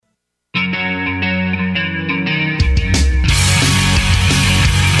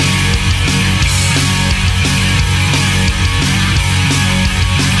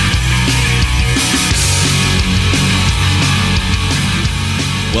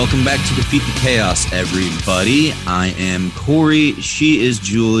Welcome back to Defeat the Chaos, everybody. I am Corey. She is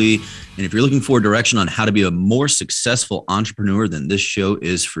Julie. And if you're looking for direction on how to be a more successful entrepreneur, then this show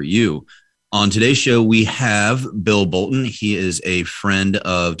is for you. On today's show, we have Bill Bolton. He is a friend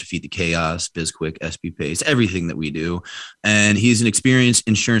of Defeat the Chaos, BizQuick, SB Pace, everything that we do. And he's an experienced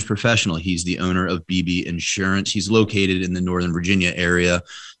insurance professional. He's the owner of BB Insurance. He's located in the Northern Virginia area.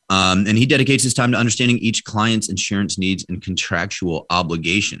 And he dedicates his time to understanding each client's insurance needs and contractual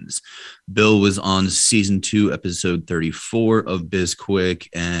obligations. Bill was on season 2, episode 34 of BizQuick,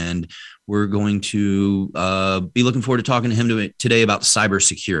 and we're going to be looking forward to talking to him today about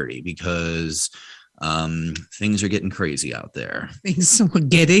cybersecurity because things are getting crazy out there. Things are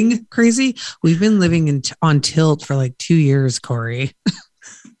getting crazy. We've been living on tilt for like 2 years, Corey.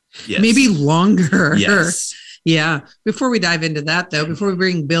 Yes. Maybe longer. Yes. Yeah. Before we dive into that, though, before we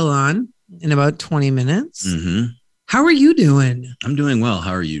bring Bill on in about 20 minutes, How are you doing? I'm doing well.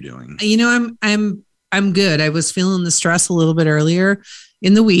 How are you doing? You know, I'm good. I was feeling the stress a little bit earlier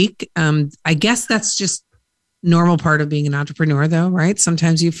in the week. I guess that's just normal part of being an entrepreneur, though, right?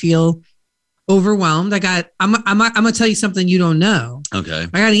 Sometimes you feel overwhelmed. I'm gonna tell you something you don't know. Okay.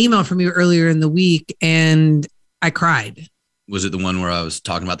 I got an email from you earlier in the week, and I cried. Was it the one where I was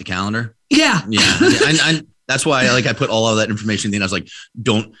talking about the calendar? Yeah. Yeah. I that's why I put all of that information in. I was like,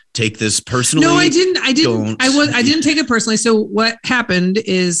 don't take this personally. No, I didn't. I didn't take it personally. So what happened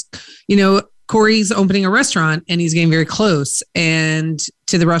is, Corey's opening a restaurant and he's getting very close to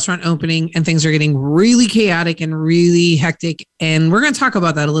the restaurant opening, and things are getting really chaotic and really hectic. And we're going to talk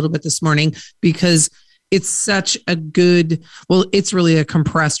about that a little bit this morning because it's such a it's really a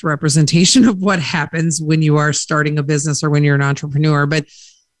compressed representation of what happens when you are starting a business or when you're an entrepreneur. But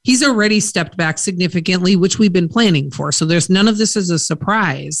he's already stepped back significantly, which we've been planning for. So there's none of this is a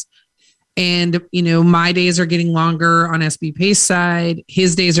surprise. And, my days are getting longer on SB Pace side.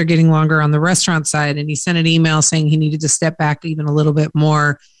 His days are getting longer on the restaurant side. And he sent an email saying he needed to step back even a little bit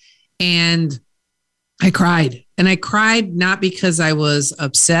more. And I cried. And I cried not because I was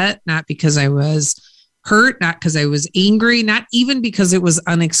upset, not because I was hurt, not because I was angry, not even because it was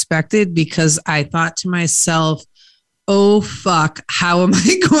unexpected, because I thought to myself, oh, fuck, how am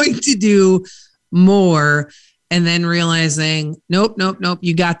I going to do more? And then realizing, nope,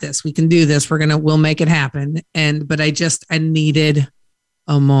 you got this. We can do this. We'll make it happen. But I needed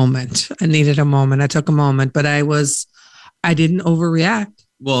a moment. I took a moment, but I didn't overreact.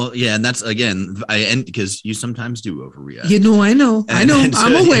 Well, yeah. And that's, again, because you sometimes do overreact. I know.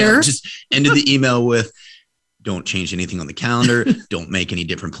 I'm aware. Just ended the email with, don't change anything on the calendar. Don't make any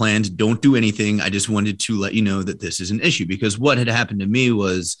different plans. Don't do anything. I just wanted to let you know that this is an issue, because what had happened to me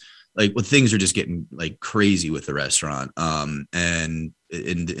was things are just getting like crazy with the restaurant and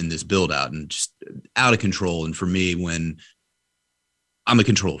in this build out and just out of control. And for me, when I'm a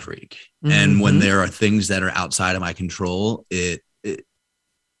control freak and when there are things that are outside of my control, it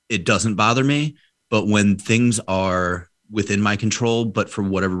doesn't bother me. But when things are within my control, but for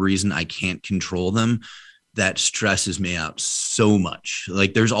whatever reason, I can't control them, that stresses me out so much.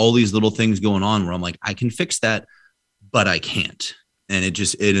 Like there's all these little things going on where I'm like, I can fix that, but I can't. And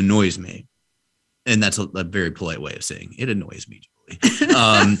it annoys me. And that's a very polite way of saying it annoys me, Julie.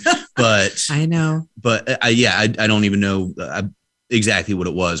 But I know, but I don't even know exactly what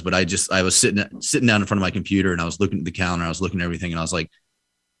it was, but I was sitting down in front of my computer and I was looking at the calendar. I was looking at everything and I was like,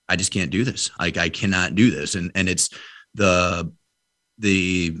 I just can't do this. Like I cannot do this. And it's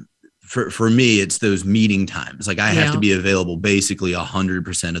for me, it's those meeting times. Like I have to be available basically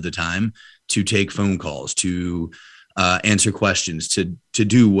 100% of the time to take phone calls, to answer questions, to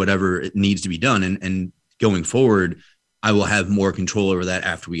do whatever it needs to be done. And going forward, I will have more control over that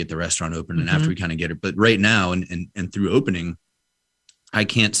after we get the restaurant open and after we kind of get it. But right now and through opening, I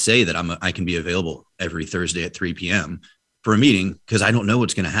can't say that I can be available every Thursday at 3 p.m. for a meeting because I don't know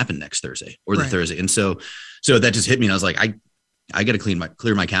what's going to happen next Thursday or the Thursday. And so that just hit me. And I was like, I got to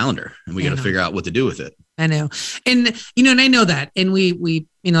clear my calendar and we got to figure out what to do with it. I know. And, and I know that. And we,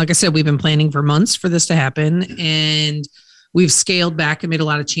 like I said, we've been planning for months for this to happen, and we've scaled back and made a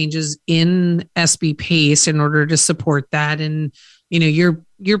lot of changes in SB Pace in order to support that. And, you're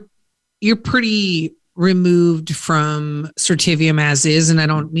pretty removed from Certivium as is. And I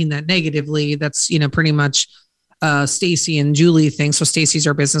don't mean that negatively. That's, pretty much Stacy and Julie thing. So Stacy's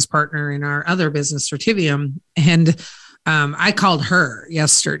our business partner in our other business, Certivium. And I called her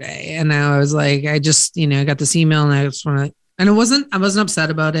yesterday and I was like, I just, got this email and I just want to, and I wasn't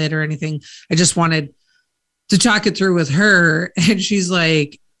upset about it or anything. I just wanted to talk it through with her. And she's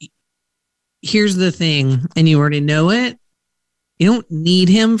like, here's the thing. And you already know it. You don't need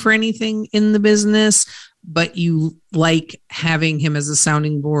him for anything in the business, but you like having him as a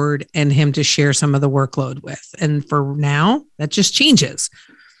sounding board and him to share some of the workload with. And for now, that just changes.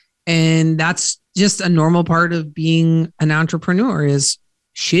 And that's just a normal part of being an entrepreneur is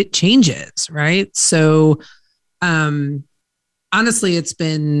shit changes, right? So, honestly, it's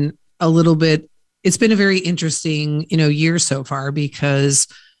been a very interesting, year so far because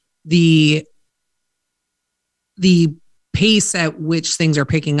the pace at which things are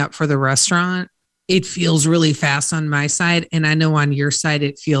picking up for the restaurant, it feels really fast on my side. And I know on your side,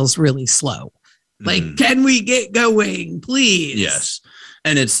 it feels really slow. Like, can we get going, please? Yes.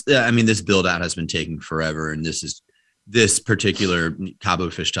 And this build out has been taking forever. And this particular Cabo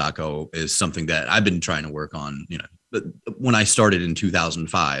fish taco is something that I've been trying to work on, when I started in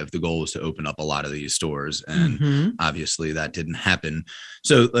 2005, the goal was to open up a lot of these stores, and obviously that didn't happen.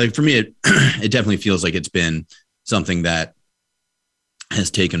 So like for me, it definitely feels like it's been something that has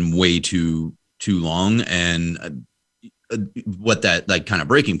taken way too long. And what that like kind of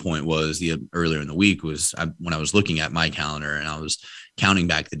breaking point was earlier in the week was when I was looking at my calendar and I was counting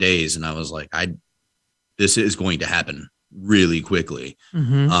back the days, and I was like, this is going to happen really quickly.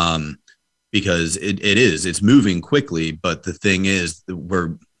 Because it's moving quickly. But the thing is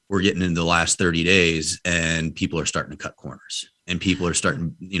we're getting into the last 30 days and people are starting to cut corners, and people are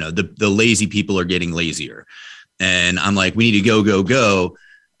starting, the lazy people are getting lazier. And I'm like, we need to go.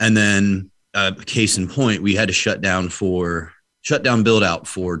 And then case in point, we had to shut down build out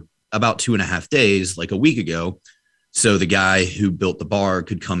for about 2.5 days, like a week ago. So the guy who built the bar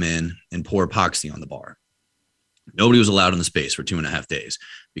could come in and pour epoxy on the bar. Nobody was allowed in the space for 2.5 days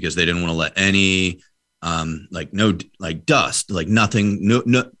because they didn't want to let any, dust, like nothing,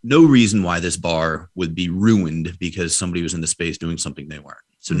 no reason why this bar would be ruined because somebody was in the space doing something they weren't.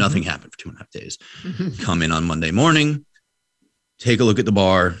 So nothing happened for 2.5 days. Come in on Monday morning, take a look at the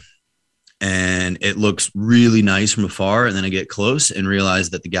bar, and it looks really nice from afar. And then I get close and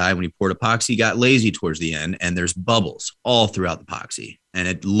realize that the guy, when he poured epoxy, got lazy towards the end, and there's bubbles all throughout the epoxy, and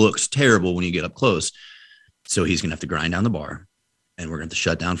it looks terrible when you get up close. So he's going to have to grind down the bar, and we're going to have to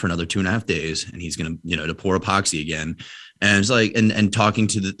shut down for another 2.5 days. And he's going to, to pour epoxy again. And it's like, and talking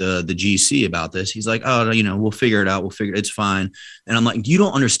to the GC about this, he's like, oh, we'll figure it out. It's fine. And I'm like, you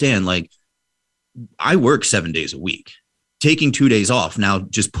don't understand. Like, I work 7 days a week. Taking 2 days off now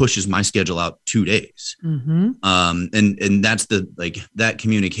just pushes my schedule out 2 days. And that's that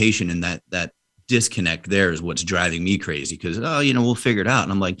communication and that disconnect there is what's driving me crazy. Cause, we'll figure it out.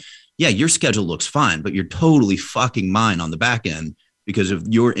 And I'm like, yeah, your schedule looks fine, but you're totally fucking mine on the back end because of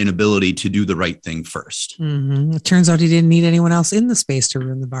your inability to do the right thing first. It turns out he didn't need anyone else in the space to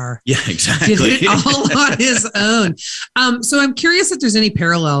run the bar. Yeah, exactly. He did it all on his own. So I'm curious if there's any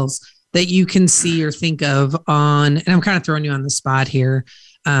parallels that you can see or think of and I'm kind of throwing you on the spot here.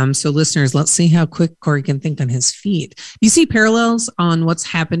 So listeners, let's see how quick Corey can think on his feet. You see parallels on what's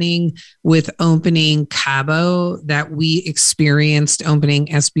happening with opening Cabo that we experienced opening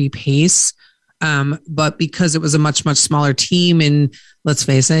SB Pace. But because it was a much, much smaller team, and let's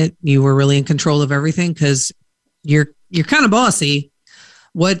face it, you were really in control of everything because you're kind of bossy.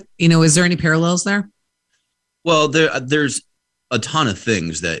 Is there any parallels there? Well, there's a ton of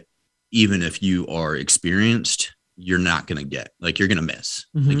things that even if you are experienced, you're not going to get, like, you're going to miss.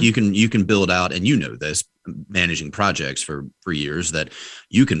 Like you can build out, and this managing projects for years, that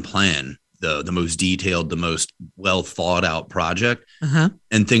you can plan the most detailed, the most well thought out project,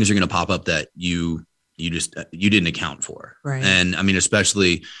 and things are going to pop up that you didn't account for. Right. And I mean,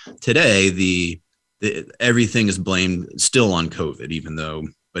 especially today, the everything is blamed still on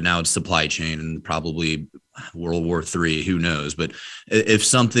COVID, but now it's supply chain and probably World War III, who knows? But if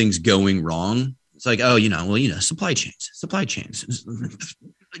something's going wrong, it's like, supply chains.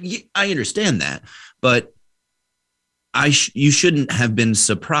 I understand that, but you shouldn't have been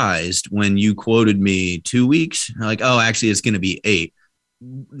surprised when you quoted me 2 weeks. Like, oh, actually, it's going to be 8.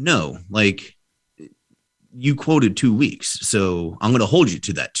 No, like, you quoted 2 weeks, so I'm going to hold you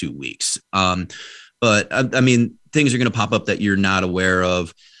to that 2 weeks. But I mean, things are going to pop up that you're not aware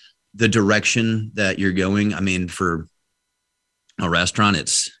of. The direction that you're going. I mean, for a restaurant,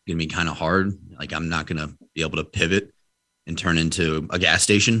 it's going to be kind of hard. Like, I'm not going to be able to pivot and turn into a gas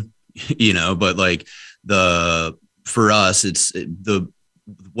station, but like for us, it's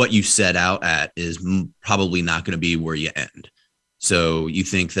what you set out at is probably not going to be where you end. So you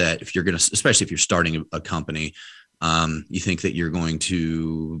think that if you're going to, especially if you're starting a company, you think that you're going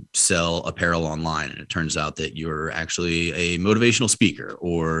to sell apparel online, and it turns out that you're actually a motivational speaker,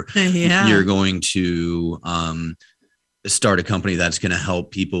 or you're going to start a company that's going to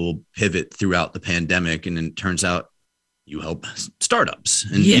help people pivot throughout the pandemic. And it turns out you help startups,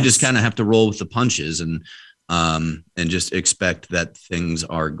 and you just kind of have to roll with the punches and just expect that things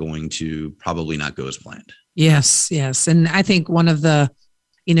are going to probably not go as planned. Yes. And I think one of the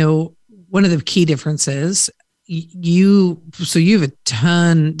key differences, you have a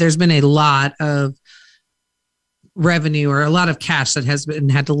ton, there's been a lot of revenue or a lot of cash that has been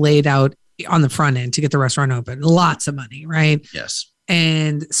had to laid out on the front end to get the restaurant open. Lots of money, right? Yes.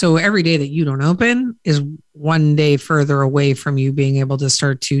 And so every day that you don't open is one day further away from you being able to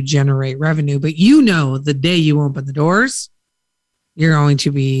start to generate revenue. But the day you open the doors,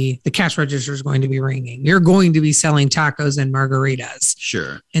 the cash register is going to be ringing. You're going to be selling tacos and margaritas.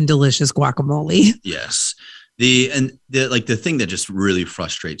 Sure. And delicious guacamole. Yes. The thing that just really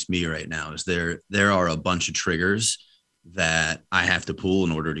frustrates me right now is there are a bunch of triggers that I have to pull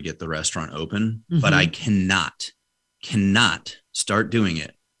in order to get the restaurant open, but I cannot start doing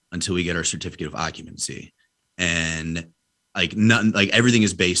it until we get our certificate of occupancy. And everything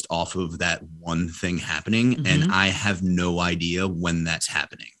is based off of that one thing happening. And I have no idea when that's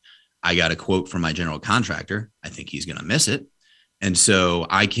happening. I got a quote from my general contractor. I think he's going to miss it. And so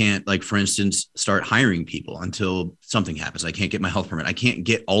I can't, for instance, start hiring people until something happens. I can't get my health permit. I can't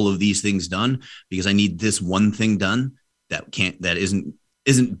get all of these things done because I need this one thing done that isn't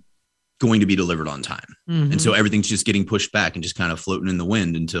going to be delivered on time. And so everything's just getting pushed back and just kind of floating in the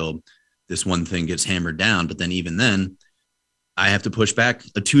wind until this one thing gets hammered down. But then even then I have to push back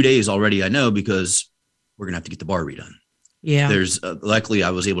 2 days already. I know, because we're going to have to get the bar redone. Yeah. There's luckily I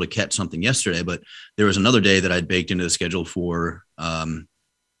was able to catch something yesterday, but there was another day that I'd baked into the schedule for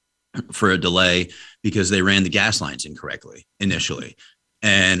a delay because they ran the gas lines incorrectly initially.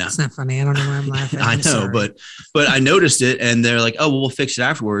 And it's not funny. I don't know why I'm laughing. I know, but I noticed it and they're like, oh, well, we'll fix it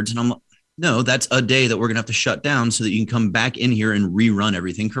afterwards. And I'm like, no, that's a day that we're going to have to shut down so that you can come back in here and rerun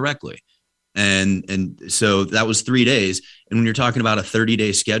everything correctly. And so that was 3 days. And when you're talking about a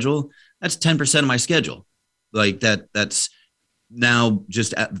 30-day schedule, that's 10% of my schedule. That's now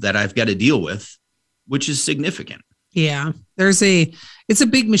just that I've got to deal with, which is significant. Yeah. It's a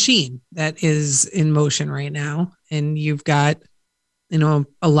big machine that is in motion right now. And you've got, a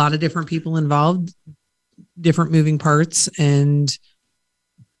lot of different people involved, different moving parts. And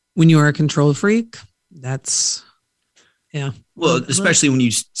when you are a control freak, that's, yeah. Well, especially when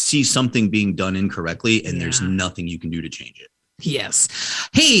you see something being done incorrectly and there's nothing you can do to change it. Yes.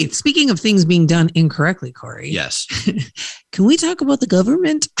 Hey, speaking of things being done incorrectly, Corey. Yes. Can we talk about the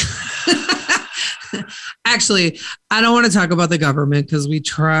government? Actually, I don't want to talk about the government because we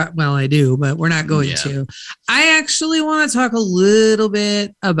try. Well, I do, but we're not going to. I actually want to talk a little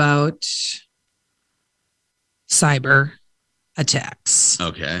bit about cyber attacks.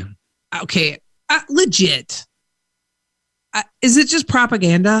 Okay. Legit. Is it just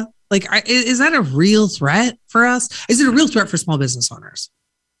propaganda? Is that a real threat for us? Is it a real threat for small business owners?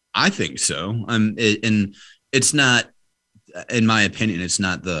 I think so. And it's not, in my opinion, it's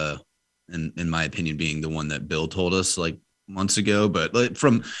not in my opinion, being the one that Bill told us months ago, but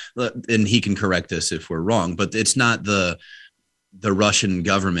and he can correct us if we're wrong, but it's not the Russian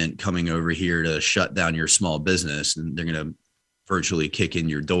government coming over here to shut down your small business and they're going to virtually kick in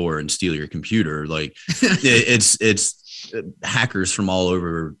your door and steal your computer. It's hackers from all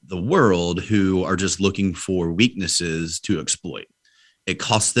over the world who are just looking for weaknesses to exploit. It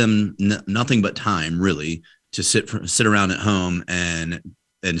costs them nothing but time, really, to sit around at home and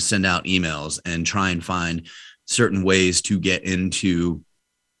send out emails and try and find certain ways to get into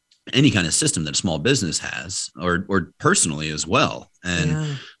any kind of system that a small business has or personally as well.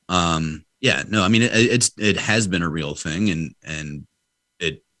 And it has been a real thing and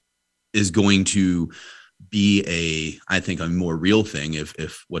it is going to be I think a more real thing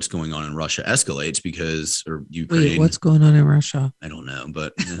if what's going on in Russia escalates or Ukraine. Wait, what's going on in Russia? I don't know,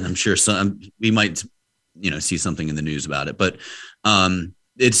 but I'm sure we might, see something in the news about it, but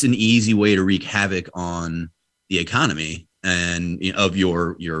it's an easy way to wreak havoc on the economy and of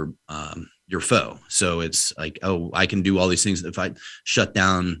your foe. So it's like, oh, I can do all these things. If I shut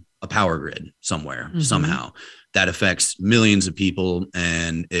down a power grid somewhere, somehow that affects millions of people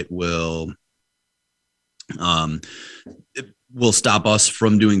and it will stop us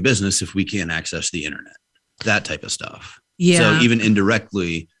from doing business if we can't access the internet, that type of stuff. Yeah. So even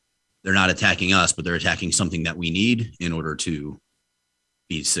indirectly, they're not attacking us, but they're attacking something that we need in order to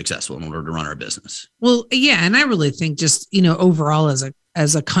be successful, in order to run our business. Well, yeah. And I really think just, overall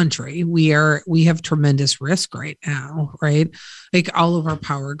as a country, we have tremendous risk right now, right? All of our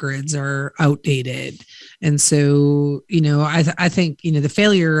power grids are outdated. And so, I think,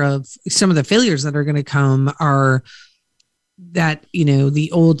 some of the failures that are going to come are that, the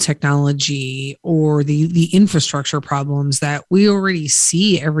old technology or the infrastructure problems that we already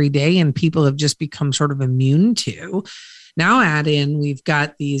see every day and people have just become sort of immune to. Now add in, we've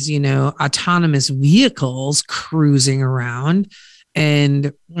got these, autonomous vehicles cruising around,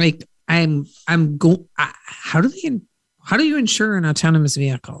 and like, how do you insure an autonomous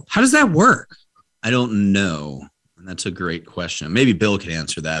vehicle? How does that work? I don't know. And that's a great question. Maybe Bill can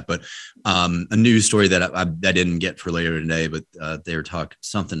answer that, but a news story that I didn't get for later today, but they were talking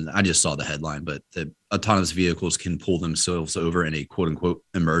something. I just saw the headline, but the autonomous vehicles can pull themselves over in a quote unquote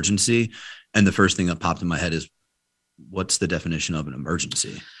emergency. And the first thing that popped in my head is, what's the definition of an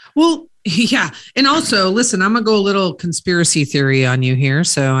emergency? Well, yeah. And also, listen, I'm going to go a little conspiracy theory on you here.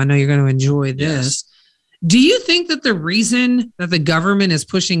 So I know you're going to enjoy this. Yes. Do you think that the reason that the government is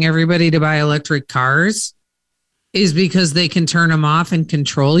pushing everybody to buy electric cars is because they can turn them off and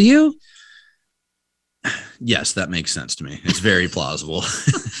control you? Yes, that makes sense to me. It's very plausible.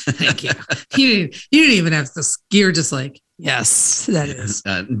 Thank you. You didn't even have to. You're just like, yes, that is.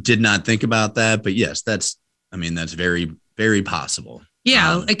 Did not think about that, but yes, that's very, very possible.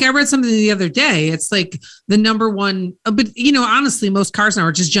 Yeah. Like I read something the other day. It's like the number one, but honestly, most cars now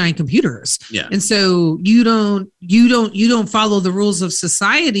are just giant computers. Yeah. And so you don't follow the rules of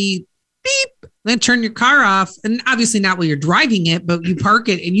society. Beep. Then turn your car off, and obviously not while you're driving it, but you park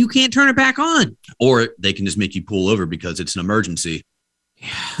it and you can't turn it back on. Or they can just make you pull over because it's an emergency,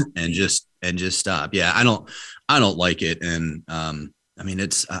 and just stop. Yeah, I don't like it, and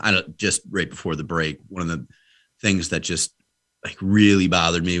just right before the break, one of the things that just like really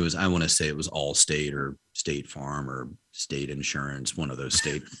bothered me was, I want to say it was Allstate or State Farm or State Insurance, one of those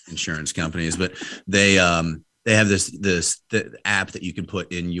state insurance companies, but they have the app that you can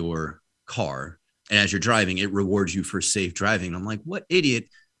put in your car, and as you're driving, it rewards you for safe driving. I'm like, what idiot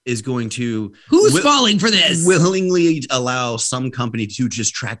is going to falling for this? Willingly allow some company to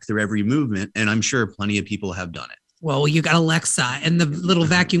just track their every movement, and I'm sure plenty of people have done it. Well, you got Alexa and the little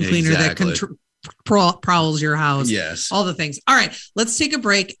vacuum cleaner that prowls your house. Yes, all the things. All right, let's take a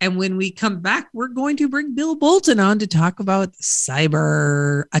break, and when we come back, we're going to bring Bill Bolton on to talk about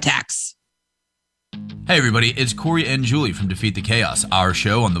cyber attacks. Hey everybody, it's Corey and Julie from Defeat the Chaos. Our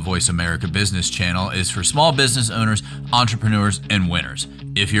show on the Voice America Business Channel is for small business owners, entrepreneurs, and winners.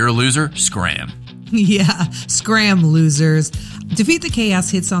 If you're a loser, scram. Yeah, scram, losers. Defeat the Chaos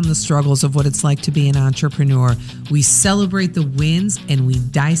hits on the struggles of what it's like to be an entrepreneur. We celebrate the wins and we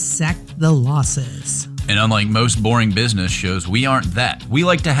dissect the losses. And unlike most boring business shows, we aren't that. We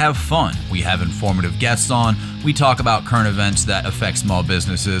like to have fun. We have informative guests on. We talk about current events that affect small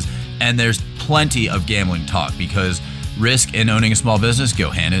businesses. And there's plenty of gambling talk because risk and owning a small business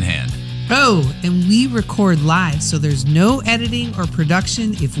go hand in hand. Oh, and we record live, so there's no editing or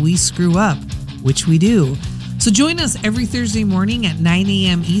production if we screw up, which we do. So join us every Thursday morning at 9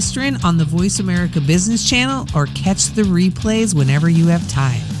 a.m. Eastern on the Voice America Business Channel, or catch the replays whenever you have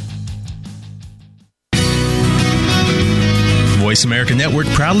time. Voice America Network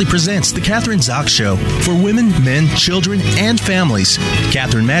proudly presents The Catherine Zox Show for women, men, children, and families.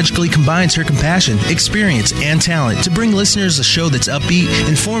 Catherine magically combines her compassion, experience, and talent to bring listeners a show that's upbeat,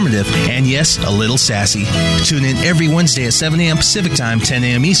 informative, and yes, a little sassy. Tune in every Wednesday at 7 a.m. Pacific Time, 10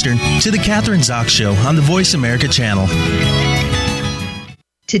 a.m. Eastern to The Catherine Zox Show on the Voice America channel.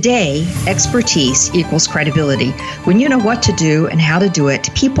 Today, expertise equals credibility. When you know what to do and how to do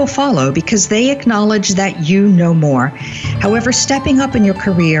it, people follow because they acknowledge that you know more. However, stepping up in your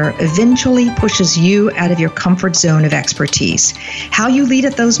career eventually pushes you out of your comfort zone of expertise. How you lead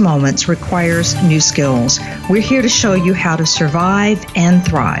at those moments requires new skills. We're here to show you how to survive and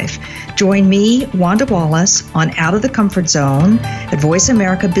thrive. Join me, Wanda Wallace, on Out of the Comfort Zone at Voice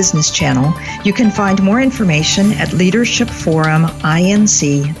America Business Channel. You can find more information at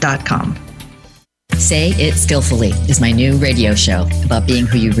leadershipforuminc.com. Say It Skillfully is my new radio show about being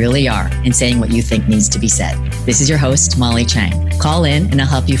who you really are and saying what you think needs to be said. This is your host, Molly Chang. Call in and I'll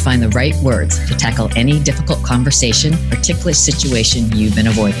help you find the right words to tackle any difficult conversation or ticklish situation you've been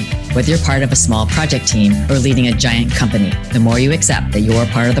avoiding. Whether you're part of a small project team or leading a giant company, the more you accept that you're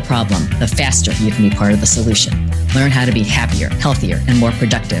part of the problem, the faster you can be part of the solution. Learn how to be happier, healthier, and more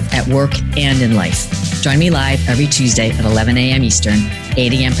productive at work and in life. Join me live every Tuesday at 11 a.m. Eastern,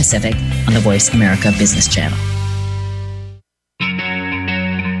 8 a.m. Pacific on the Voice America Business Channel.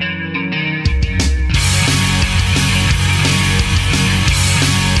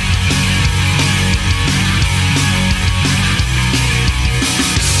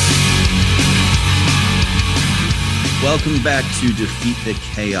 Welcome back to Defeat the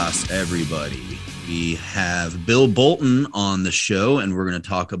Chaos, everybody. we have Bill Bolton on the show, and we're going to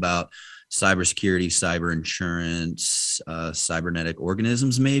talk about cybersecurity, cyber insurance, cybernetic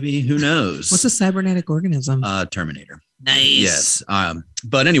organisms, maybe. Who knows? What's a cybernetic organism? Terminator. Nice. Yes.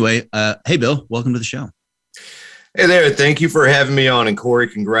 But anyway, hey, Bill, welcome to the show. Hey there. Thank you for having me on. And Corey,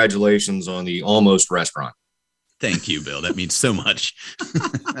 congratulations on the Almost restaurant. Thank you, Bill. That means so much.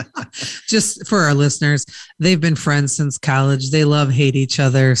 Just for our listeners, they've been friends since college. They hate each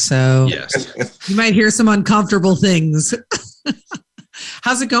other. So yes, you might hear some uncomfortable things.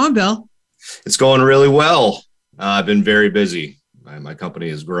 How's it going, Bill? It's going really well. I've been very busy. My company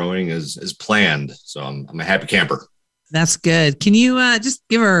is growing as planned. So I'm a happy camper. That's good. Can you just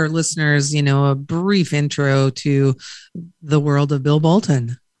give our listeners, a brief intro to the world of Bill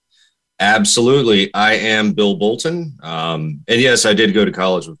Bolton? Absolutely. I am Bill Bolton. And yes, I did go to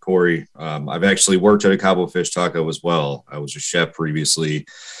college with Corey. I've actually worked at a Cabo Fish Taco as well. I was a chef previously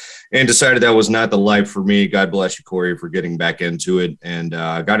and decided that was not the life for me. God bless you, Corey, for getting back into it, and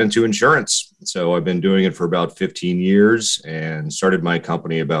got into insurance. So I've been doing it for about 15 years and started my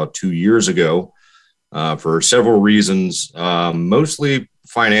company about 2 years ago for several reasons, mostly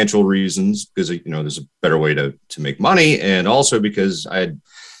financial reasons, because, there's a better way to make money. And also because I had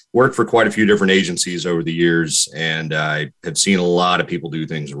worked for quite a few different agencies over the years, and I have seen a lot of people do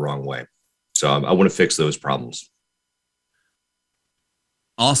things the wrong way. So I want to fix those problems.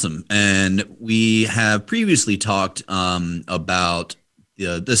 Awesome. And we have previously talked about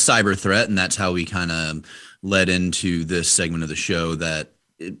the cyber threat, and that's how we kind of led into this segment of the show, that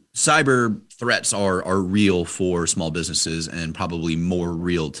cyber threats are real for small businesses and probably more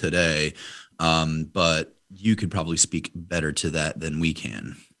real today. But you could probably speak better to that than we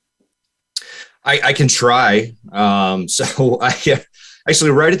can. I can try. So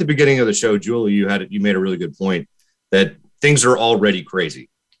actually, right at the beginning of the show, Julie, you made a really good point that things are already crazy.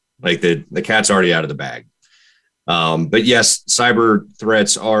 Like the cat's already out of the bag. But yes, cyber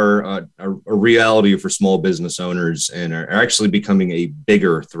threats are a reality for small business owners and are actually becoming a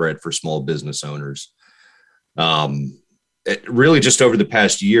bigger threat for small business owners. Really, just over the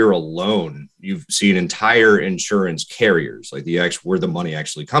past year alone, you've seen entire insurance carriers, like where the money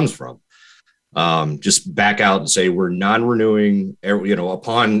actually comes from, just back out and say we're non-renewing.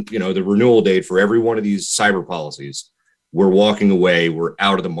 Upon the renewal date for every one of these cyber policies, we're walking away. We're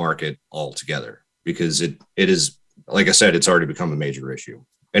out of the market altogether, because it is, like I said, it's already become a major issue,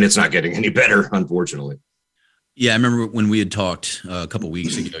 and it's not getting any better, unfortunately. Yeah, I remember when we had talked a couple of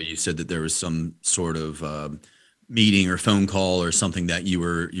weeks ago, you said that there was some sort of meeting or phone call or something that you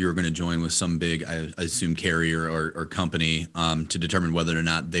were going to join with some big, I assume, carrier or company to determine whether or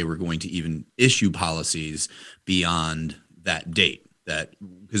not they were going to even issue policies beyond that date. That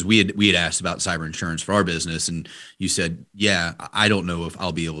because we had asked about cyber insurance for our business, and you said, yeah, I don't know if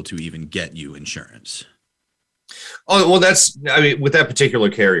I'll be able to even get you insurance. Oh, well, with that particular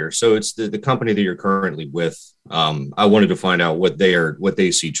carrier. So it's the company that you're currently with. I wanted to find out what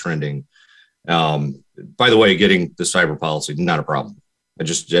they see trending. By the way, getting the cyber policy, not a problem. I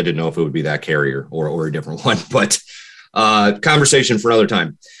didn't know if it would be that carrier or a different one, but conversation for another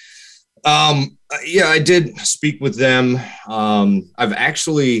time. Yeah, I did speak with them. I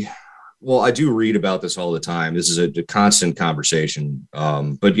do read about this all the time. This is a constant conversation.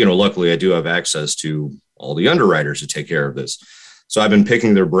 But luckily I do have access to all the underwriters to take care of this. So I've been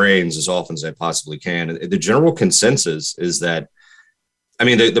picking their brains as often as I possibly can. The general consensus is that,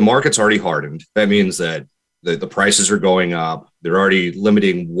 the market's already hardened. That means that the prices are going up. They're already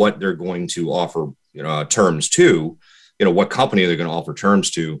limiting what they're going to offer, terms to, what company they're going to offer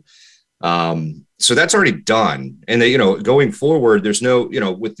terms to. So that's already done. And going forward, there's no,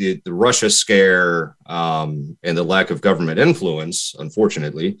 with the Russia scare, and the lack of government influence,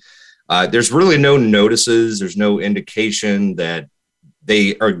 unfortunately, there's really no notices. There's no indication that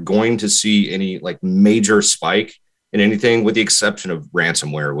they are going to see any major spike in anything, with the exception of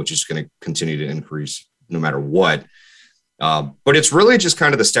ransomware, which is going to continue to increase no matter what. But it's really just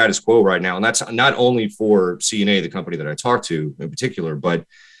kind of the status quo right now. And that's not only for CNA, the company that I talked to in particular, but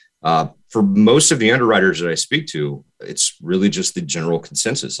for most of the underwriters that I speak to, it's really just the general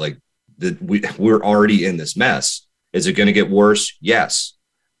consensus. We're already in this mess. Is it going to get worse? Yes.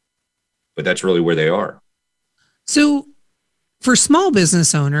 But that's really where they are. So for small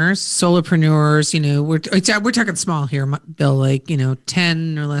business owners, solopreneurs, we're talking small here, Bill,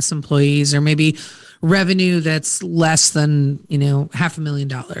 10 or less employees, or maybe revenue that's less than,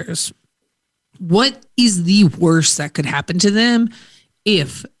 $500,000. What is the worst that could happen to them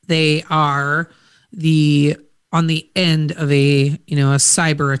if they are on the end of a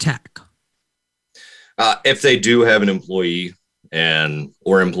cyber attack? If they do have an employee,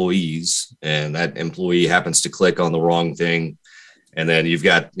 or employees, and that employee happens to click on the wrong thing. And then you've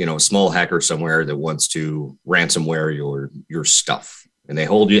got, a small hacker somewhere that wants to ransomware your stuff, and they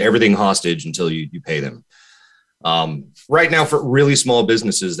hold you everything hostage until you pay them. Right now, for really small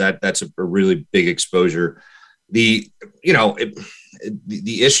businesses, that's a really big exposure. The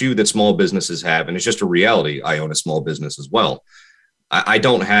issue that small businesses have, and it's just a reality. I own a small business as well. I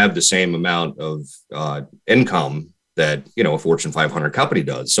don't have the same amount of income that a Fortune 500 company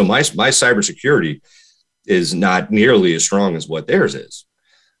does. So my cybersecurity is not nearly as strong as what theirs is.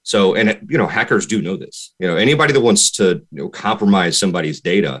 So, and hackers do know this. Anybody that wants to compromise somebody's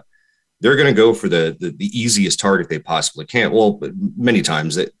data, they're going to go for the easiest target they possibly can. Well, many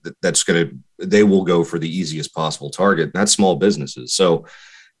times they will go for the easiest possible target. That's small businesses. So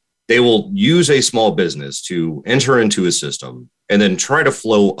they will use a small business to enter into a system and then try to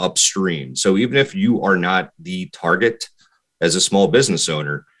flow upstream. So even if you are not the target as a small business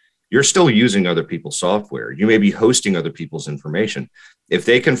owner, you're still using other people's software. You may be hosting other people's information. If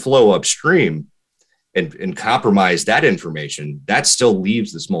they can flow upstream and compromise that information, that still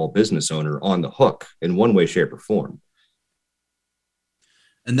leaves the small business owner on the hook in one way, shape, or form.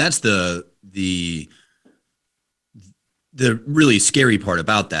 And that's the really scary part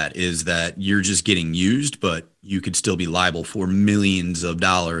about that, is that you're just getting used, but you could still be liable for millions of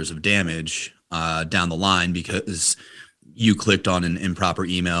dollars of damage down the line because you clicked on an improper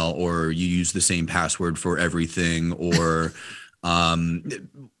email, or you use the same password for everything, or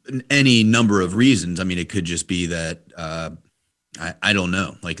any number of reasons. I mean, it could just be that I don't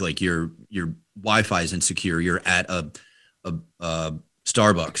know, like your Wi-Fi is insecure. You're at a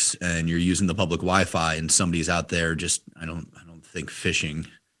Starbucks and you're using the public Wi-Fi, and somebody's out there just I don't think phishing.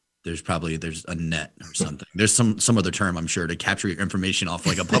 There's a net or something. There's some other term, I'm sure, to capture your information off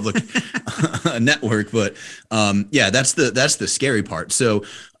like a public network. But that's the scary part. So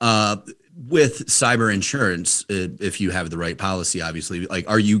with cyber insurance, if you have the right policy, obviously, like,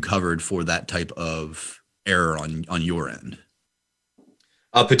 are you covered for that type of error on your end?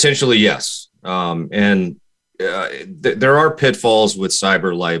 Potentially, yes. And there are pitfalls with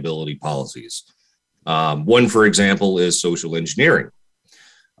cyber liability policies. One, for example, is social engineering.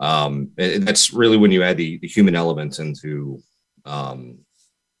 And that's really when you add the human element into,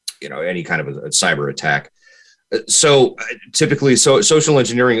 any kind of a cyber attack. So typically, social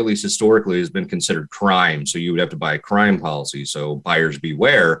engineering, at least historically, has been considered crime. So you would have to buy a crime policy. So buyers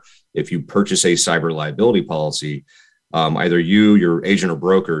beware. If you purchase a cyber liability policy, either you, your agent or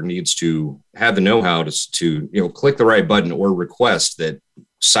broker needs to have the know-how to click the right button or request that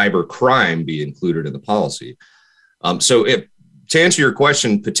cyber crime be included in the policy. To answer your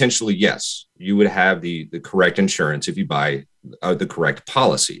question, potentially, yes, you would have the correct insurance if you buy the correct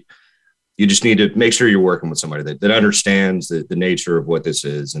policy. You just need to make sure you're working with somebody that understands the nature of what this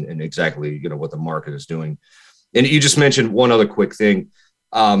is and exactly what the market is doing. And you just mentioned one other quick thing.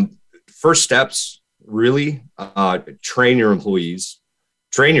 First steps, really, train your employees,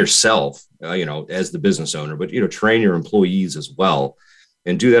 train yourself, as the business owner, but train your employees as well,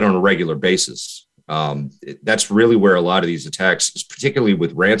 and do that on a regular basis. That's really where a lot of these attacks, particularly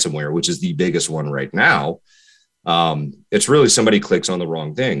with ransomware, which is the biggest one right now, it's really somebody clicks on the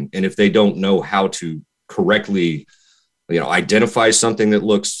wrong thing. And if they don't know how to correctly, identify something that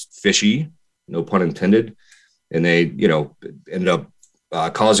looks fishy, no pun intended, and they, end up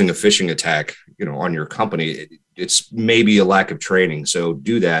causing a phishing attack, on your company, it's maybe a lack of training. So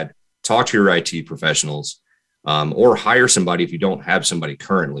do that. Talk to your IT professionals. Or hire somebody if you don't have somebody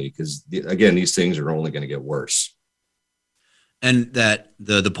currently, because again, these things are only going to get worse. And that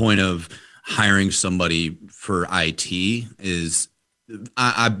the point of hiring somebody for IT is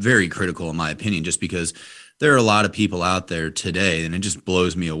I'm very critical, in my opinion, just because there are a lot of people out there today, and it just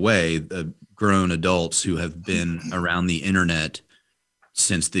blows me away, grown adults who have been around the internet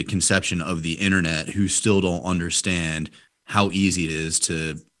since the conception of the internet, who still don't understand how easy it is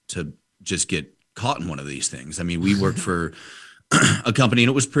to just get caught in one of these things. I mean, we worked for a company, and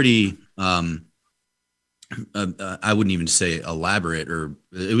it was pretty, I wouldn't even say elaborate, or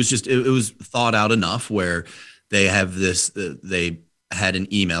it was thought out enough where they have this, they had an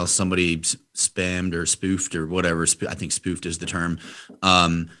email, somebody spammed or spoofed or whatever. I think spoofed is the term.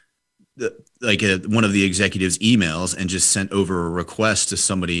 One of the executives' emails, and just sent over a request to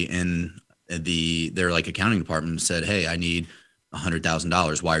somebody in their accounting department and said, "Hey, I need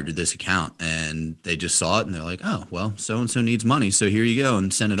 $100,000 wired to this account." And they just saw it and they're like, "Oh, well, so-and-so needs money, so here you go,"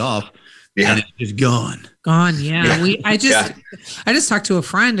 and send it off. Yeah. And it's just gone. Yeah. I just talked to a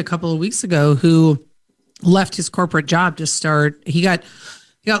friend a couple of weeks ago who left his corporate job to start. He got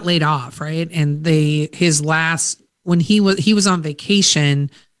laid off, right? And his last when he was on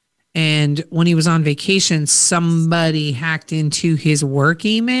vacation, and when he was on vacation, somebody hacked into his work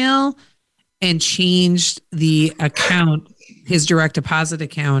email and changed the account, his direct deposit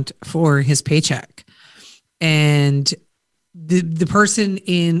account for his paycheck. And the person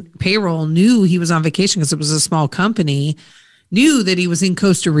in payroll knew he was on vacation because it was a small company, knew that he was in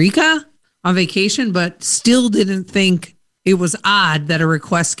Costa Rica on vacation, but still didn't think it was odd that a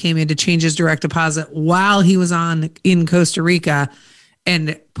request came in to change his direct deposit while he was in Costa Rica,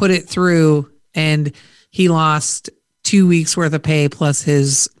 and put it through. And he lost 2 weeks worth of pay plus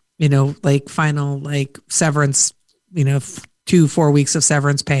his, final severance, 2-4 weeks of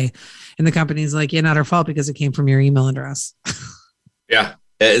severance pay. And the company's like, yeah, not our fault because it came from your email address. Yeah.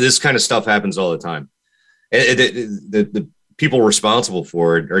 This kind of stuff happens all the time. The people responsible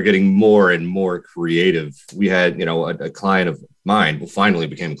for it are getting more and more creative. We had, a client of mine who finally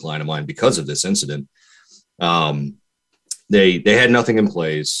became a client of mine because of this incident. They had nothing in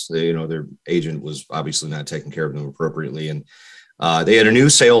place. Their agent was obviously not taking care of them appropriately. And they had a new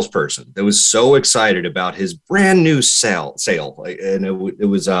salesperson that was so excited about his brand new sale. And it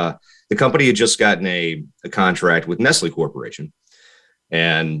was the company had just gotten a contract with Nestle Corporation.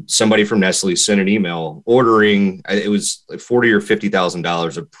 And somebody from Nestle sent an email ordering, it was like $40,000 or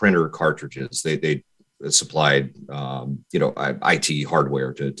 $50,000 of printer cartridges. They supplied, IT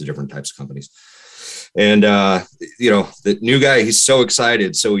hardware to different types of companies. And, the new guy, he's so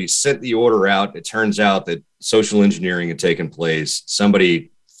excited. So he sent the order out. It turns out that social engineering had taken place.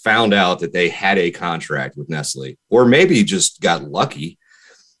 Somebody found out that they had a contract with Nestle, or maybe just got lucky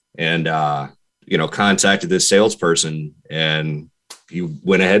and, contacted this salesperson, and he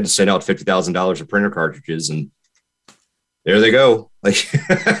went ahead and sent out $50,000 of printer cartridges, and there they go. Like,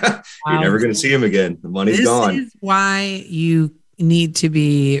 you're never going to see him again. The money's gone. This is why you need to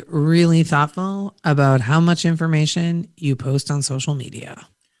be really thoughtful about how much information you post on social media.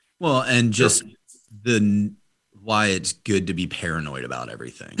 Well, and just why it's good to be paranoid about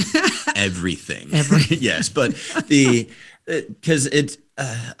everything. Everything. Yes, but because it's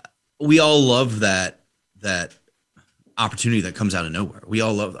we all love that opportunity that comes out of nowhere. We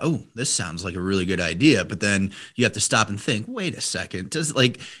all love, this sounds like a really good idea, but then you have to stop and think, wait a second,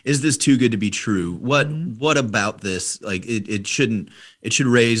 is this too good to be true? What about this? Like it should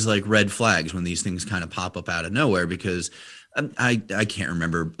raise like red flags when these things kind of pop up out of nowhere, because I can't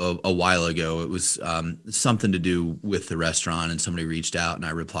remember a while ago, it was something to do with the restaurant, and somebody reached out and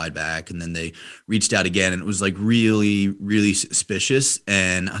I replied back, and then they reached out again, and it was like really, really suspicious.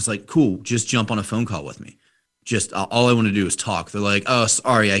 And I was like, cool, just jump on a phone call with me. Just all I want to do is talk. They're like, oh,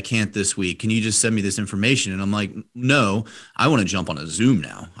 sorry, I can't this week. Can you just send me this information? And I'm like, no, I want to jump on a Zoom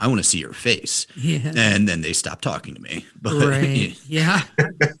now. I want to see your face. Yeah. And then they stopped talking to me. But right. Yeah.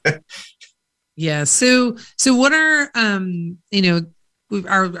 Yeah. So what are,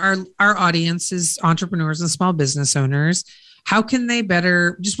 our audience is entrepreneurs and small business owners. How can they what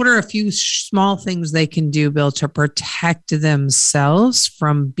are a few small things they can do, Bill, to protect themselves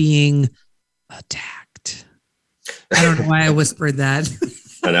from being attacked? I don't know why I whispered that.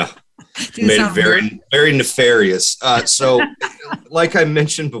 I know. Made it very, very nefarious. So like I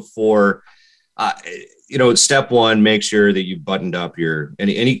mentioned before, step one, make sure that you buttoned up your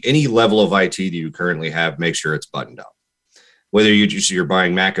any level of IT that you currently have, make sure it's buttoned up. Whether you're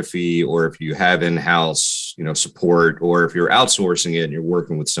buying McAfee, or if you have in-house, support, or if you're outsourcing it and you're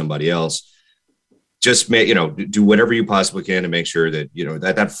working with somebody else, just do whatever you possibly can to make sure that,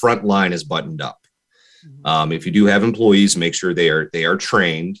 that front line is buttoned up. If you do have employees, make sure they are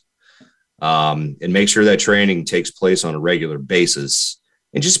trained, and make sure that training takes place on a regular basis,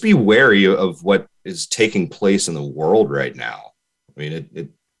 and just be wary of what is taking place in the world right now. I mean,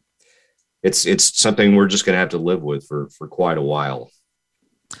 it's something we're just going to have to live with for quite a while.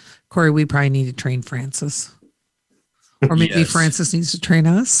 Corey, we probably need to train Francis, or maybe yes. Francis needs to train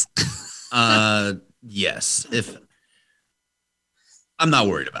us. Yes. I'm not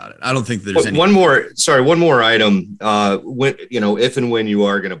worried about it. I don't think there's any. One more item. If and when you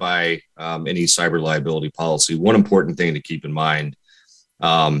are going to buy any cyber liability policy, one important thing to keep in mind,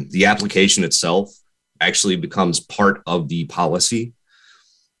 the application itself actually becomes part of the policy.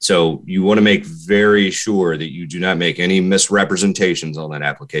 So you want to make very sure that you do not make any misrepresentations on that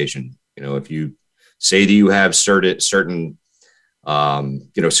application. If you say that you have certain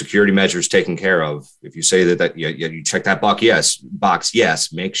security measures taken care of, if you say that you check that box,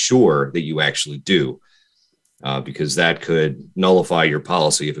 yes, make sure that you actually do, because that could nullify your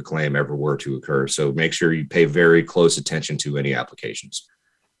policy if a claim ever were to occur. So make sure you pay very close attention to any applications.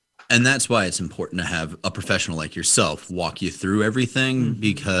 And that's why it's important to have a professional like yourself walk you through everything,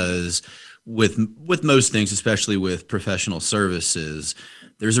 because with most things, especially with professional services,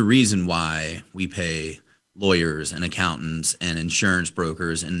 there's a reason why we pay lawyers and accountants and insurance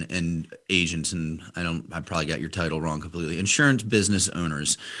brokers and agents, and I probably got your title wrong completely, insurance business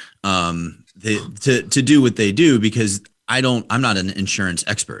owners, to do what they do, because I'm not an insurance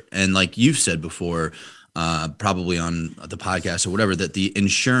expert. And like you've said before, probably on the podcast or whatever, that the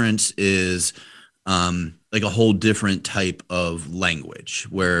insurance is like a whole different type of language,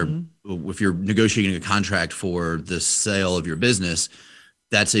 where if you're negotiating a contract for the sale of your business,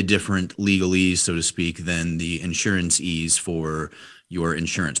 that's a different legalese, so to speak, than the insurance ease for your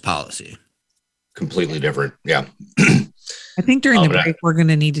insurance policy. Completely different. Yeah. I think during the break, we're going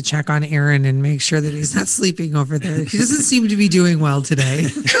to need to check on Aaron and make sure that he's not sleeping over there. He doesn't seem to be doing well today.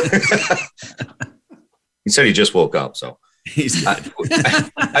 He said he just woke up. So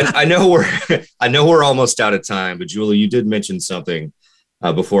I know we're almost out of time, but Julie, you did mention something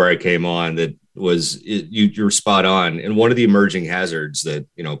before I came on that was you're spot on. And one of the emerging hazards that,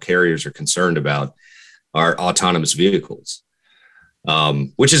 carriers are concerned about are autonomous vehicles,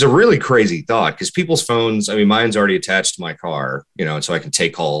 which is a really crazy thought, because people's phones, mine's already attached to my car, so I can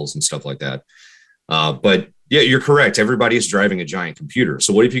take calls and stuff like that. But yeah, you're correct. Everybody's driving a giant computer.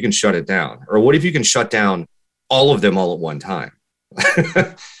 So what if you can shut it down? Or what if you can shut down all of them all at one time?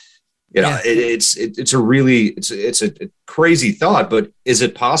 It's a crazy thought, but is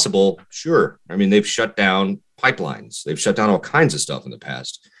it possible? Sure. They've shut down pipelines. They've shut down all kinds of stuff in the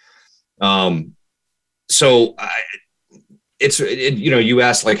past. You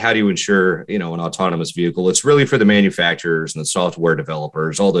asked, like, how do you insure, an autonomous vehicle? It's really for the manufacturers and the software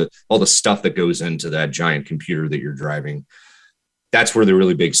developers, all the stuff that goes into that giant computer that you're driving. That's where the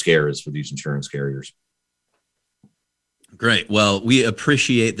really big scare is for these insurance carriers. Great. Well, we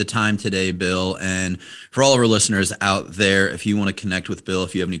appreciate the time today, Bill. And for all of our listeners out there, if you want to connect with Bill,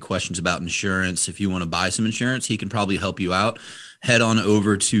 if you have any questions about insurance, if you want to buy some insurance, he can probably help you out. Head on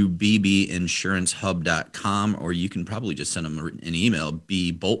over to bbinsuranceHub.com, or you can probably just send him an email,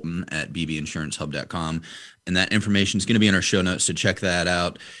 bbolton@bbinsuranceHub.com. And that information is going to be in our show notes, so check that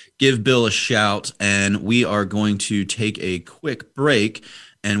out. Give Bill a shout, and we are going to take a quick break,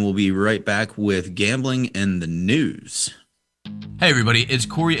 and we'll be right back with Gambling and the News. Hey everybody, it's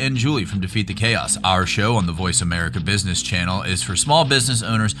Corey and Julie from Defeat the Chaos. Our show on the Voice America Business Channel is for small business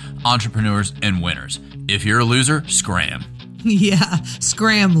owners, entrepreneurs, and winners. If you're a loser, scram. Yeah,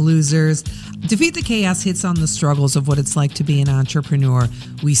 scram, losers. Defeat the Chaos hits on the struggles of what it's like to be an entrepreneur.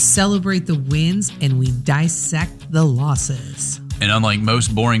 We celebrate the wins and we dissect the losses. And unlike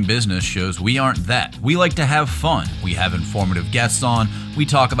most boring business shows, we aren't that. We like to have fun. We have informative guests on. We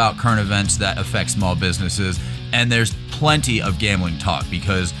talk about current events that affect small businesses. And there's plenty of gambling talk,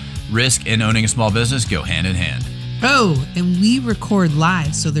 because risk and owning a small business go hand in hand. Oh, and we record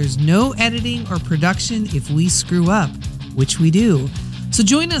live, so there's no editing or production if we screw up, which we do. So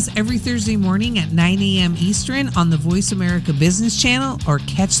join us every Thursday morning at 9 a.m. Eastern on the Voice America Business Channel, or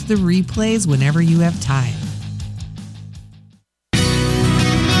catch the replays whenever you have time.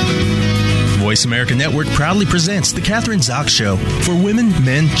 Voice America Network proudly presents The Catherine Zox Show for women,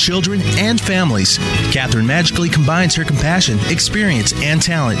 men, children, and families. Catherine magically combines her compassion, experience, and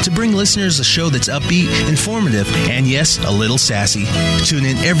talent to bring listeners a show that's upbeat, informative, and yes, a little sassy. Tune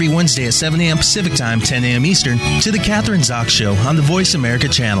in every Wednesday at 7 a.m. Pacific Time, 10 a.m. Eastern to The Catherine Zox Show on the Voice America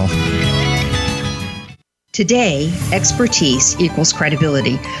channel. Today, expertise equals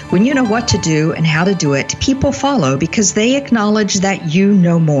credibility. When you know what to do and how to do it, people follow because they acknowledge that you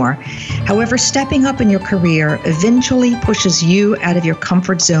know more. However, stepping up in your career eventually pushes you out of your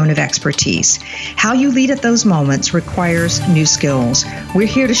comfort zone of expertise. How you lead at those moments requires new skills. We're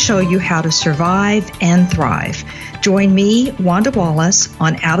here to show you how to survive and thrive. Join me, Wanda Wallace,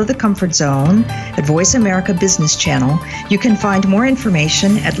 on Out of the Comfort Zone at Voice America Business Channel. You can find more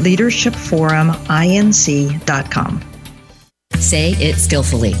information at leadershipforuminc.com. Say It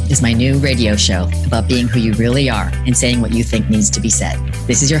Skillfully is my new radio show about being who you really are and saying what you think needs to be said.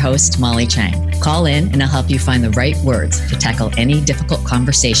 This is your host, Molly Chang. Call in and I'll help you find the right words to tackle any difficult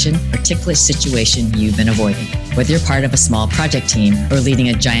conversation or ticklish situation you've been avoiding. Whether you're part of a small project team or leading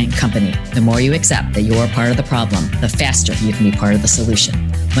a giant company, the more you accept that you're part of the problem, the faster you can be part of the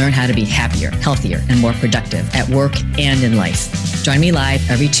solution. Learn how to be happier, healthier, and more productive at work and in life. Join me live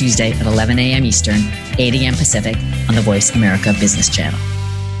every Tuesday at 11 a.m. Eastern, 8 a.m. Pacific on the Voice America Business Channel.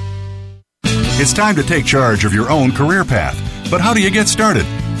 It's time to take charge of your own career path. But how do you get started?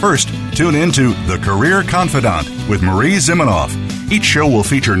 First, tune in to The Career Confidant with Marie Zimenoff. Each show will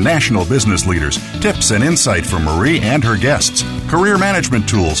feature national business leaders, tips and insight from Marie and her guests, career management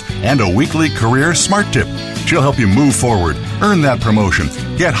tools, and a weekly career smart tip. She'll help you move forward, earn that promotion,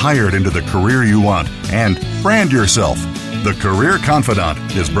 get hired into the career you want, and brand yourself. The Career Confidant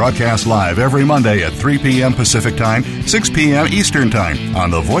is broadcast live every Monday at 3 p.m. Pacific Time, 6 p.m. Eastern Time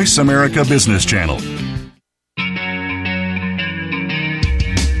on the Voice America Business Channel.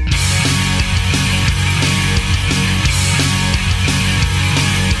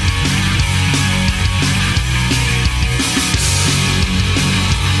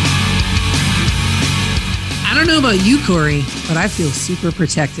 I don't know about you, Corey, but I feel super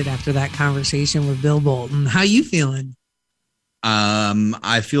protected after that conversation with Bill Bolton. How you feeling?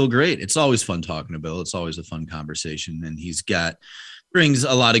 I feel great. It's always fun talking to Bill. It's always a fun conversation, and brings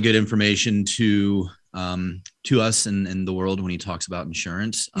a lot of good information to us and the world when he talks about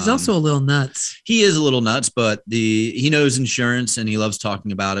insurance. He's also a little nuts. He is a little nuts, but he knows insurance and he loves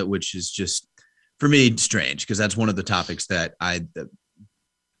talking about it, which is just, for me, strange, because that's one of the topics that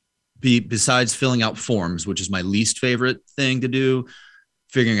besides filling out forms, which is my least favorite thing to do,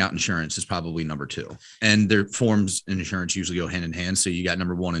 figuring out insurance is probably number 2. And their forms and insurance usually go hand in hand. So you got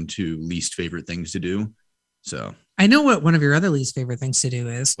number 1 and 2 least favorite things to do. So I know what one of your other least favorite things to do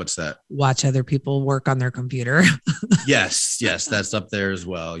is. What's that? Watch other people work on their computer. Yes, that's up there as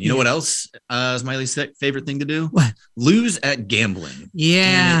well. You know what else is my least favorite thing to do? What? Lose at gambling.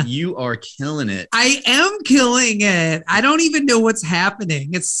 Yeah. You are killing it. I am killing it. I don't even know what's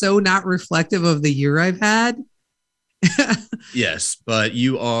happening. It's so not reflective of the year I've had. Yes, but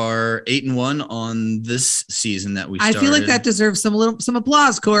you are 8-1 on this season that we started. I feel like that deserves some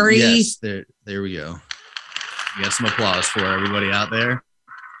applause, Corey. Yes, there we go. You got some applause for everybody out there.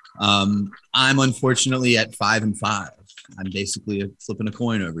 I'm unfortunately at 5-5. I'm basically flipping a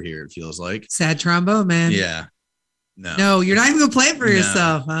coin over here, it feels like. Sad trombone, man. Yeah. No, you're not even gonna play it for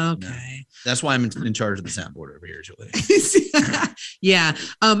yourself. Okay. No. That's why I'm in charge of the soundboard over here, Julie. Yeah.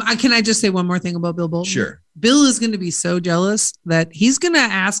 Can I just say one more thing about Bill Bolton? Sure. Bill is going to be so jealous that he's going to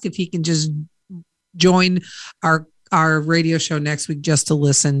ask if he can just join our radio show next week just to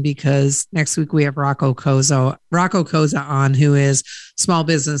listen, because next week we have Rocco Koza on, who is small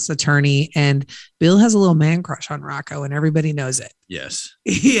business attorney, and Bill has a little man crush on Rocco, and everybody knows it. Yes.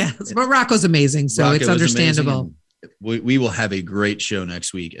 Yes. But Rocco's amazing. So Rocco, it's understandable. We will have a great show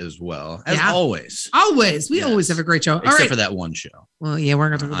next week as well. As always. We always have a great show. Except for that one show. Well, yeah, we're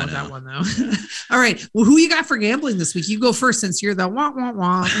going to talk about that one, though. All right. Well, who you got for gambling this week? You go first, since you're the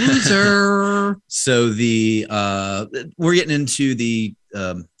loser. So we're getting into the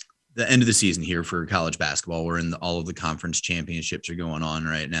end of the season here for college basketball. We're in all of the conference championships are going on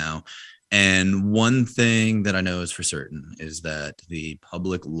right now. And one thing that I know is for certain is that the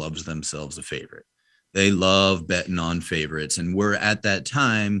public loves themselves a favorite. They love betting on favorites. And we're at that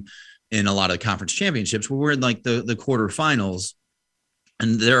time in a lot of conference championships where we're in like the quarterfinals.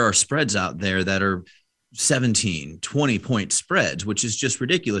 And there are spreads out there that are 17, 20-point spreads, which is just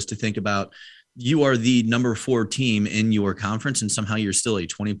ridiculous to think about. You are the number 4 team in your conference, and somehow you're still a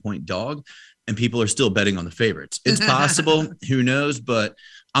 20-point dog, and people are still betting on the favorites. It's possible. Who knows? But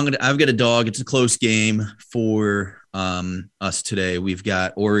I've got a dog. It's a close game for us today. We've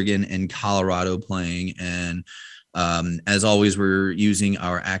got Oregon and Colorado playing, and as always, we're using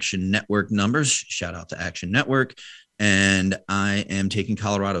our Action Network numbers. Shout out to Action Network. And I am taking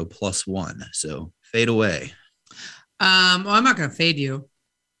Colorado +1. So fade away. Well, I'm not going to fade you,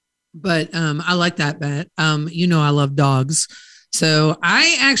 but I like that bet. I love dogs. So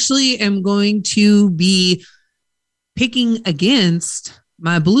I actually am going to be picking against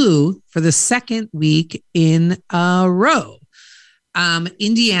my blue for the second week in a row.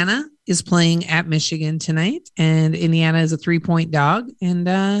 Indiana is playing at Michigan tonight, and Indiana is a 3-point dog, and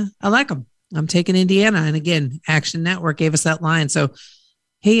I like them. I'm taking Indiana. And again, Action Network gave us that line. So,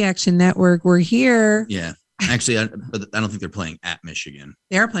 hey, Action Network, we're here. Yeah. Actually, I don't think they're playing at Michigan.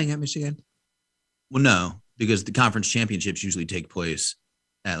 They are playing at Michigan. Well, no, because the conference championships usually take place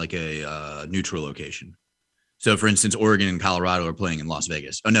at like a neutral location. So, for instance, Oregon and Colorado are playing in Las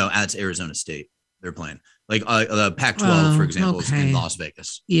Vegas. Oh, no, that's Arizona State. They're playing. Like the Pac-12, for example, is in Las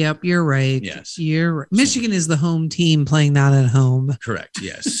Vegas. Yep, you're right. Yes. You're right. Michigan is the home team playing not at home. Correct,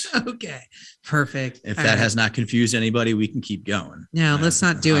 yes. Okay, perfect. If that has not confused anybody, we can keep going. No, let's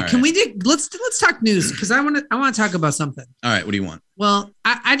not do it. Can we do? Let's talk news, because I want to talk about something. All right, what do you want? Well,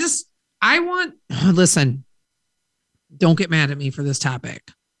 I want. Listen, don't get mad at me for this topic,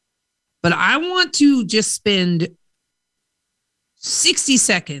 but I want to just spend 60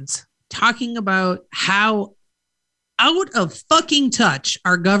 seconds talking about how out of fucking touch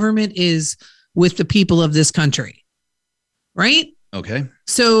our government is with the people of this country, right? Okay.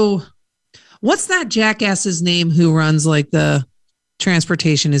 So what's that jackass's name who runs like the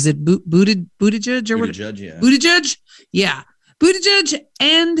transportation? Is it Buttigieg or what? Buttigieg, yeah. Buttigieg? Yeah. Buttigieg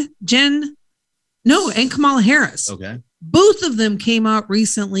and Kamala Harris. Okay. Both of them came out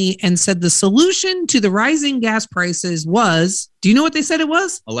recently and said the solution to the rising gas prices was, do you know what they said it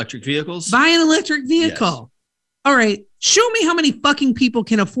was? Electric vehicles? Buy an electric vehicle. Yes. All right. Show me how many fucking people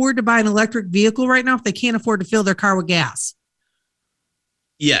can afford to buy an electric vehicle right now if they can't afford to fill their car with gas.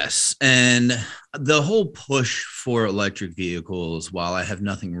 Yes. And the whole push for electric vehicles, while I have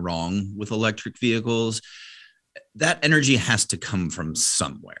nothing wrong with electric vehicles, that energy has to come from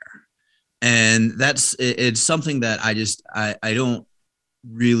somewhere. And it's something that I don't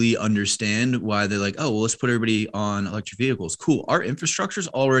really understand why they're like, oh, well, let's put everybody on electric vehicles. Cool. Our infrastructure is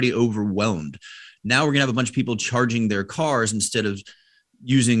already overwhelmed. Now we're going to have a bunch of people charging their cars instead of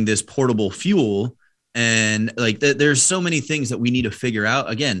using this portable fuel. And like there's so many things that we need to figure out.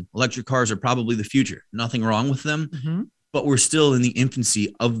 Again, electric cars are probably the future. Nothing wrong with them, but we're still in the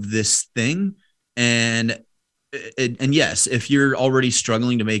infancy of this thing. And yes, if you're already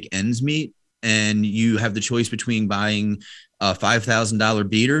struggling to make ends meet and you have the choice between buying a $5,000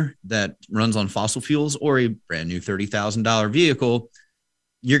 beater that runs on fossil fuels or a brand new $30,000 vehicle,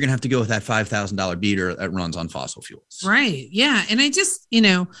 you're going to have to go with that $5,000 beater that runs on fossil fuels. Right. Yeah. And I just,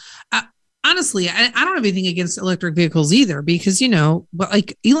 honestly, I don't have anything against electric vehicles either, because, but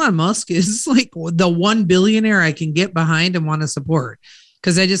like Elon Musk is like the one billionaire I can get behind and want to support,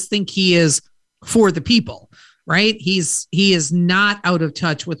 because I just think he is for the people. Right. He is not out of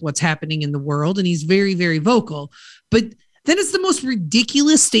touch with what's happening in the world. And he's very, very vocal. But then it's the most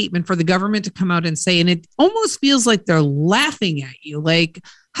ridiculous statement for the government to come out and say, and it almost feels like they're laughing at you. Like,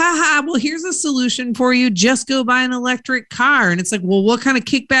 well, here's a solution for you. Just go buy an electric car. And it's like, well, what kind of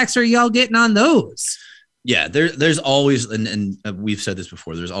kickbacks are y'all getting on those? Yeah, there's always, and we've said this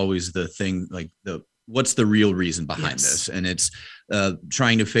before, there's always the thing like what's the real reason behind this? And it's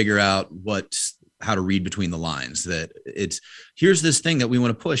trying to figure out how to read between the lines, that here's this thing that we want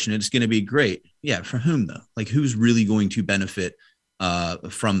to push and it's going to be great. Yeah. For whom though? Like who's really going to benefit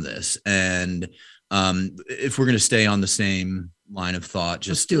from this? And if we're going to stay on the same line of thought,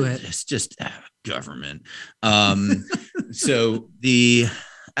 just do it. It's just government. So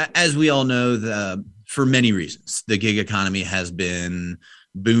as we all know, for many reasons, the gig economy has been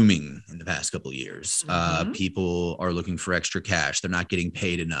booming in the past couple of years. People are looking for extra cash. They're not getting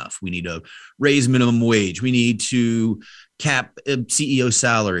paid enough. We need to raise minimum wage. We need to cap CEO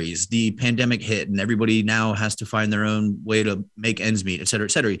salaries. The pandemic hit and everybody now has to find their own way to make ends meet, et cetera,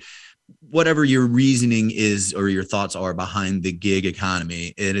 et cetera. Whatever your reasoning is or your thoughts are behind the gig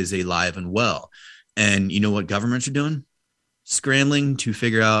economy, it is alive and well. And you know what governments are doing? Scrambling to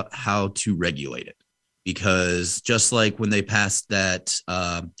figure out how to regulate it. Because just like when they passed that, or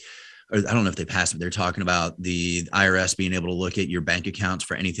I don't know if they passed it, they're talking about the IRS being able to look at your bank accounts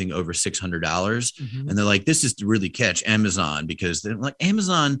for anything over $600. And they're like, this is to really catch Amazon, because they're like,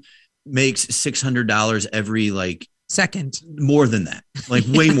 Amazon makes $600 every second, more than that,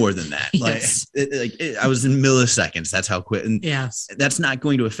 way more than that. Yes. I was in milliseconds. That's how quick. And yes, that's not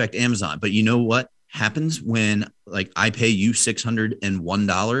going to affect Amazon. But you know what happens when I pay you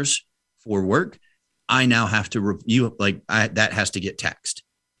 $601 for work? I now have to review that has to get taxed.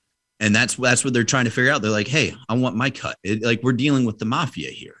 And that's what they're trying to figure out. They're like, hey, I want my cut. We're dealing with the mafia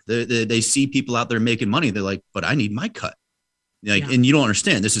here. They see people out there making money. They're like, but I need my cut. And you don't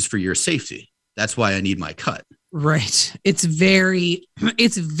understand. This is for your safety. That's why I need my cut. Right. It's very,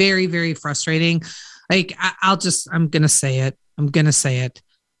 very frustrating. I'm going to say it.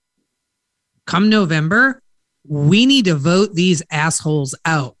 Come November, we need to vote these assholes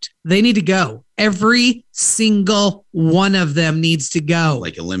out. They need to go. Every single one of them needs to go.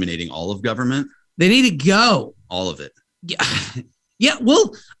 Like eliminating all of government? They need to go. All of it. Yeah. Yeah.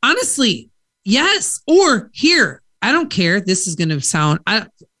 Well, honestly, yes. Or here, I don't care. This is going to sound,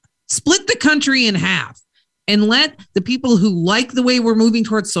 split the country in half and let the people who like the way we're moving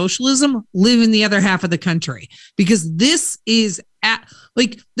towards socialism live in the other half of the country. Because this is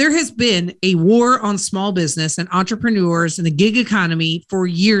there has been a war on small business and entrepreneurs and the gig economy for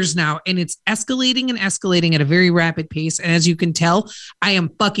years now, and it's escalating and escalating at a very rapid pace. And as you can tell, I am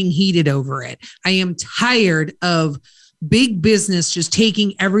fucking heated over it. I am tired of big business just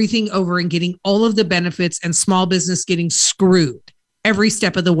taking everything over and getting all of the benefits and small business getting screwed every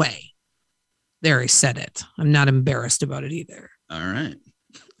step of the way. There, I said it. I'm not embarrassed about it either. All right.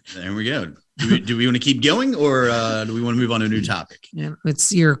 There we go. Do we want to keep going, or do we want to move on to a new topic? Yeah,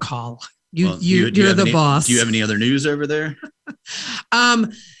 it's your call. You're the boss. Do you have any other news over there?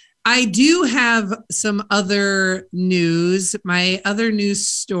 I do have some other news. My other news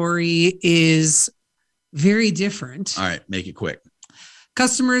story is very different. All right, make it quick.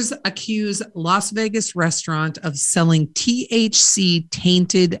 Customers accuse Las Vegas restaurant of selling THC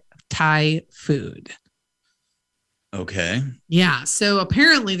tainted Thai food. Okay. Yeah. So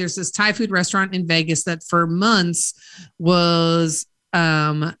apparently there's this Thai food restaurant in Vegas that for months was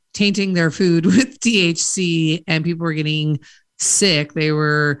tainting their food with THC, and people were getting sick. They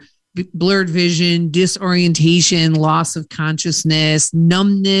were blurred vision, disorientation, loss of consciousness,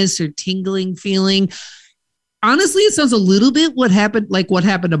 numbness or tingling feeling. Honestly, it sounds a little bit what happened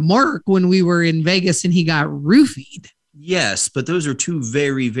to Mark when we were in Vegas and he got roofied. Yes, but those are two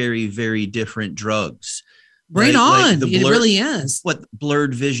very, very, very different drugs. Right on. Like it really is. What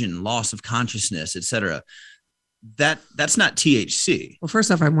blurred vision, loss of consciousness, etc. That's not THC. Well, first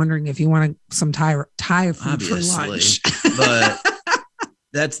off, I'm wondering if you want some Thai food obviously, for lunch. But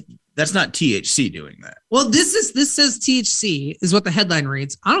that's not THC doing that. Well, this says THC is what the headline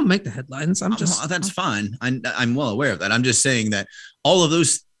reads. I don't make the headlines. That's fine. I'm well aware of that. I'm just saying that all of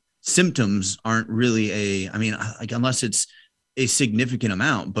those symptoms aren't really unless it's a significant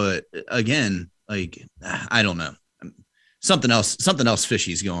amount. But again, I don't know. Something else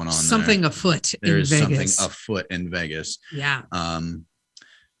fishy is going on. Something afoot in Vegas. There's something afoot in Vegas. Yeah.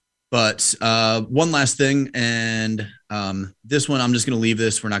 But one last thing, and this one, I'm just going to leave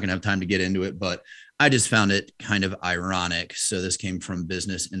this. We're not going to have time to get into it, but I just found it kind of ironic. So this came from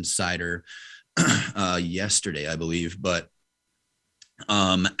Business Insider yesterday, I believe. But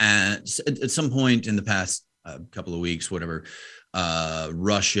at some point in the past couple of weeks, whatever,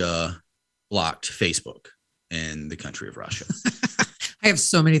 Russia blocked Facebook in the country of Russia. I have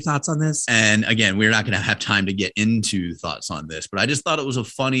so many thoughts on this. And again, we're not going to have time to get into thoughts on this, but I just thought it was a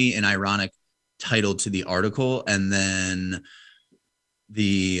funny and ironic title to the article. And then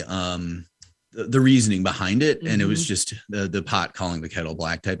the reasoning behind it. And it was just the pot calling the kettle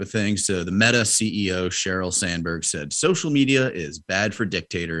black type of thing. So the Meta CEO, Sheryl Sandberg, said, social media is bad for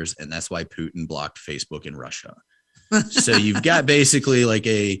dictators. And that's why Putin blocked Facebook in Russia. So you've got basically like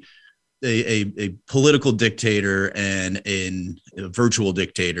a political dictator and a virtual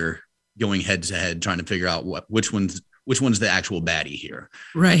dictator going head to head, trying to figure out which one's the actual baddie here.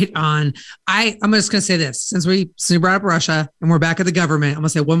 Right on. I'm just going to say this, since we brought up Russia and we're back at the government, I'm going to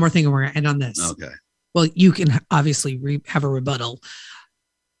say one more thing and we're going to end on this. Okay. Well, you can obviously have a rebuttal.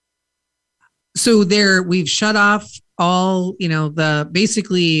 So we've shut off all, the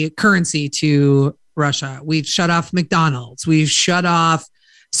basically currency to Russia. We've shut off McDonald's. We've shut off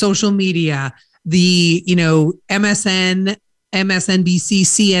social media. The, MSN, MSNBC,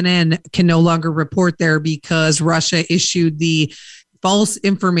 CNN can no longer report there because Russia issued the false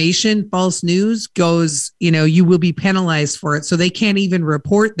information, false news goes, you will be penalized for it. So they can't even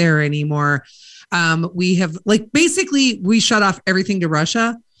report there anymore. We have basically we shut off everything to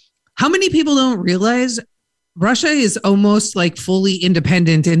Russia. How many people don't realize Russia is almost fully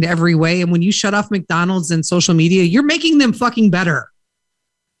independent in every way? And when you shut off McDonald's and social media, you're making them fucking better.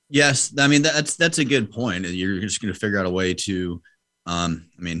 Yes, I mean that's a good point. You're just going to figure out a way to,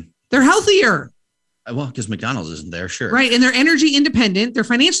 they're healthier. Well, because McDonald's isn't there, sure, right? And they're energy independent. They're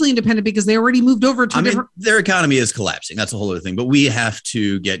financially independent because they already moved over to their economy is collapsing. That's a whole other thing. But we have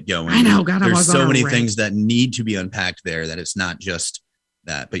to get going. I know. God, there's so many things that need to be unpacked there that it's not just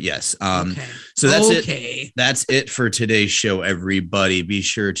that. But yes, okay. So that's it. That's it for today's show, everybody. Be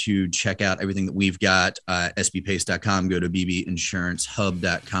sure to check out everything that we've got. SBPace.com. Go to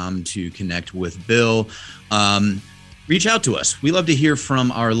bbinsuranceHub.com to connect with Bill. Reach out to us. We love to hear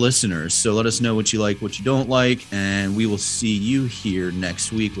from our listeners. So let us know what you like, what you don't like, and we will see you here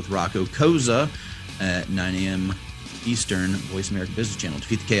next week with Rocco Koza at 9 a.m. Eastern, Voice America Business Channel.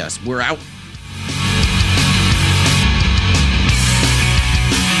 Defeat the Chaos. We're out.